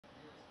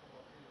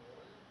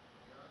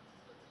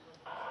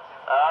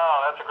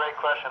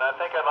question. I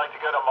think I'd like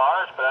to go to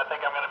Mars, but I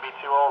think I'm going to be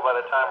too old by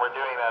the time we're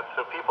doing that.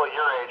 So people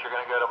your age are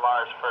going to go to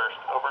Mars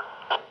first. Over.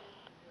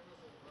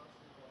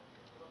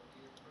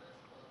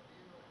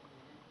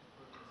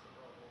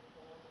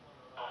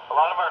 A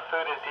lot of our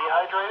food is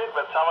dehydrated,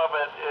 but some of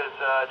it is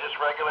just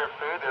regular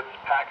food that's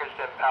packaged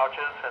in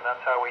pouches, and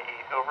that's how we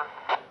eat. Over.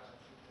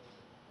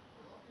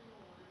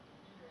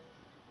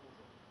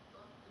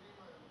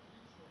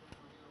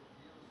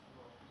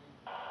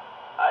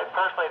 I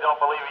personally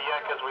don't believe it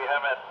yet because we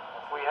haven't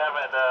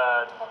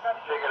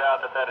figured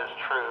out that is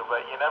true,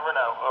 but you never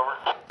know. Over.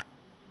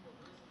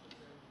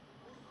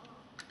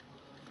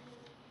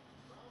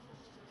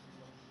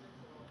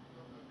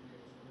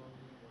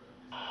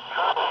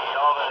 Currently,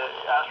 all the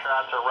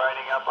astronauts are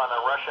riding up on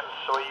the Russian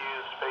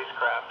Soyuz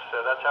spacecraft,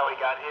 so that's how we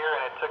got here,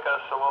 and it took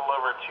us a little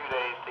over 2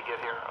 days to get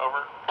here.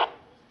 Over.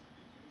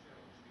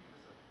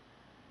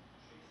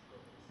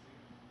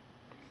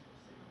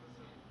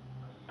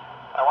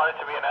 I wanted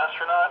to be an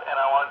astronaut, and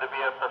I wanted to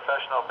be a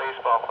professional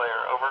baseball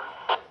player. Over.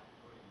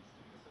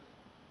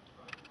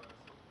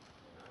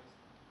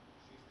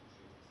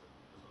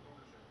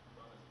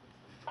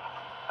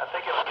 I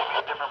think it'll give me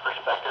a different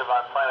perspective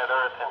on planet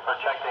Earth and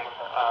protecting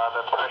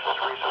the precious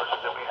resources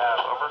that we have.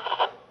 Over.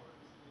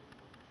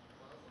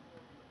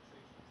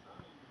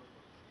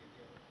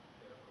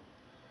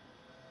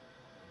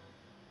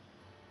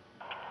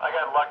 I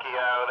got lucky.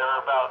 There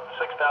were about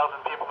 6,000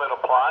 people that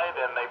applied,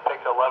 and they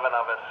picked 11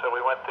 of us. So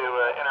we went through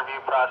an interview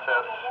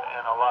process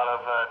and a lot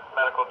of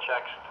medical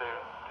checks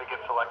to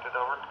get selected.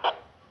 Over.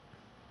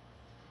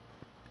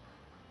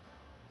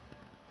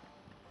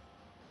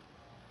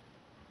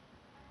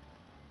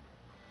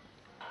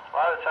 A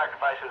lot of the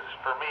sacrifices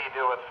for me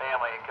deal with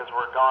family because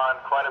we're gone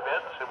quite a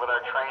bit with our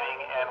training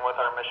and with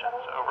our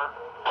missions. Over.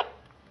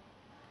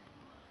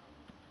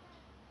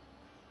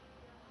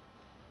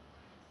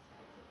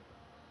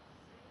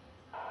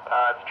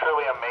 It's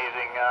truly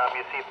amazing.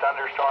 You see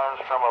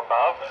thunderstorms from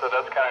above, so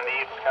that's kind of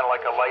neat. It's kind of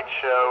like a light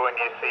show, and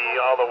you see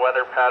all the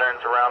weather patterns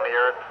around the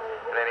Earth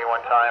at any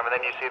one time, and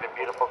then you see the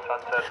beautiful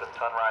sunsets and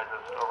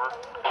sunrises. Over.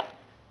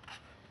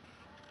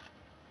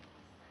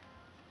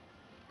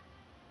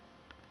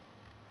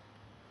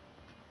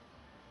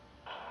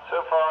 So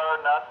far,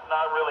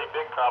 not really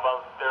big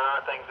problems. There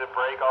are things that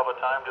break all the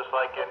time, just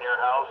like in your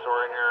house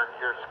or in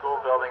your school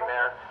building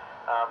there.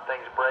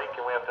 Things break,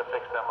 and we have to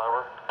fix them.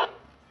 Over.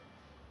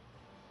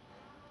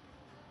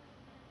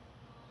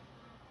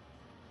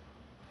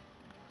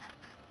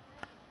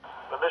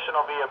 The mission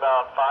will be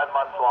about 5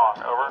 months long.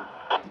 Over.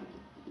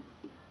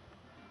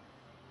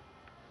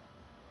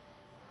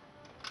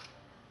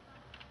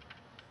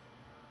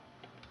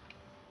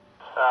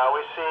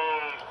 We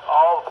see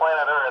all the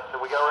planet Earth.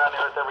 We go around the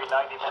Earth every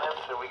 90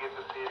 minutes, and we get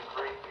to see a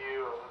great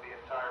view of the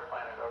entire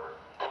planet. Over.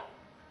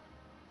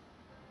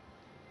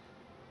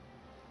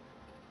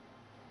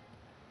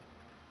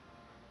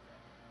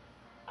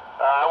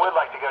 I would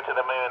like to go to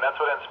the moon. That's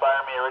what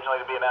inspired me originally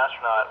to be an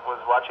astronaut, was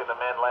watching the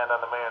men land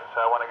on the moon, so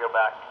I want to go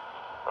back.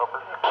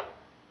 Over.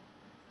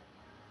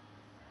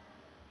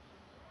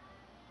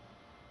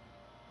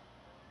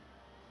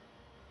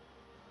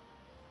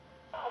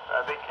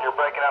 I think you're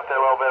breaking up there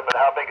a little bit, but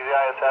how big is the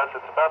ISS?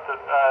 It's about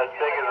as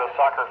big as a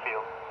soccer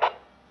field.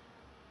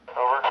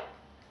 Over.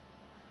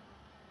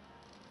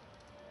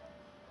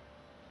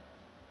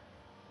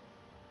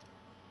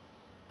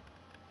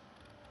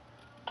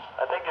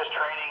 I think just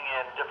training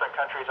in different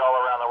countries all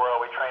around the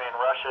world. We train in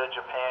Russia,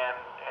 Japan,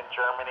 and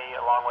Germany,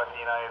 along with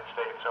the United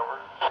States.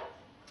 Over.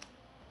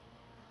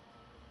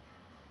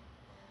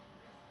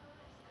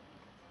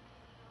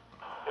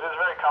 It is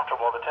very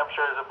comfortable. The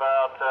temperature is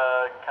about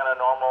kind of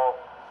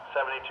normal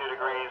 72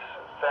 degrees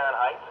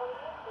Fahrenheit,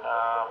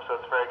 so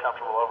it's very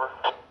comfortable. Over.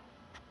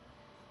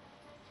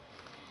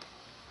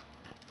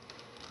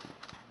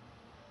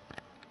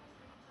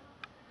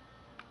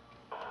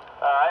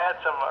 I had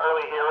some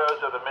early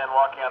heroes of the men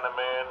walking on the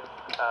moon,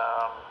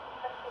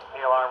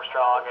 Neil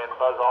Armstrong and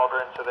Buzz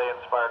Aldrin, so they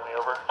inspired me.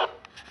 Over.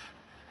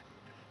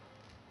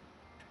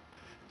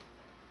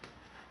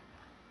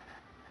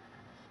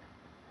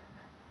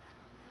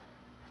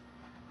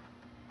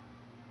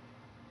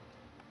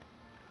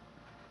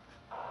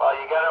 Well,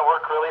 you got to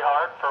work really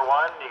hard for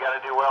one. You got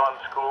to do well in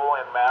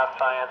school in math,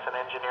 science, and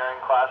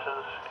engineering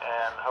classes,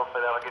 and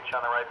hopefully that'll get you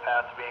on the right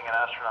path to being an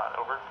astronaut.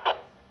 Over.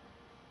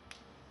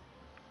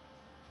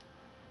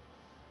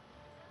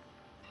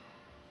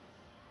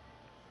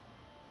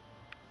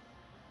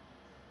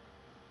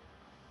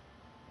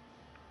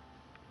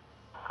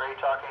 Great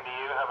talking to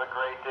you. Have a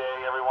great day,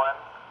 everyone.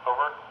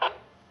 Over.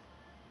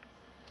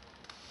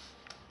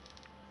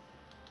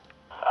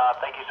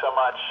 Thank you so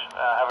much.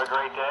 Have a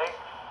great day.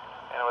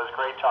 And it was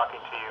great talking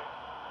to you.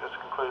 This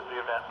concludes the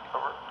event.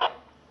 Over.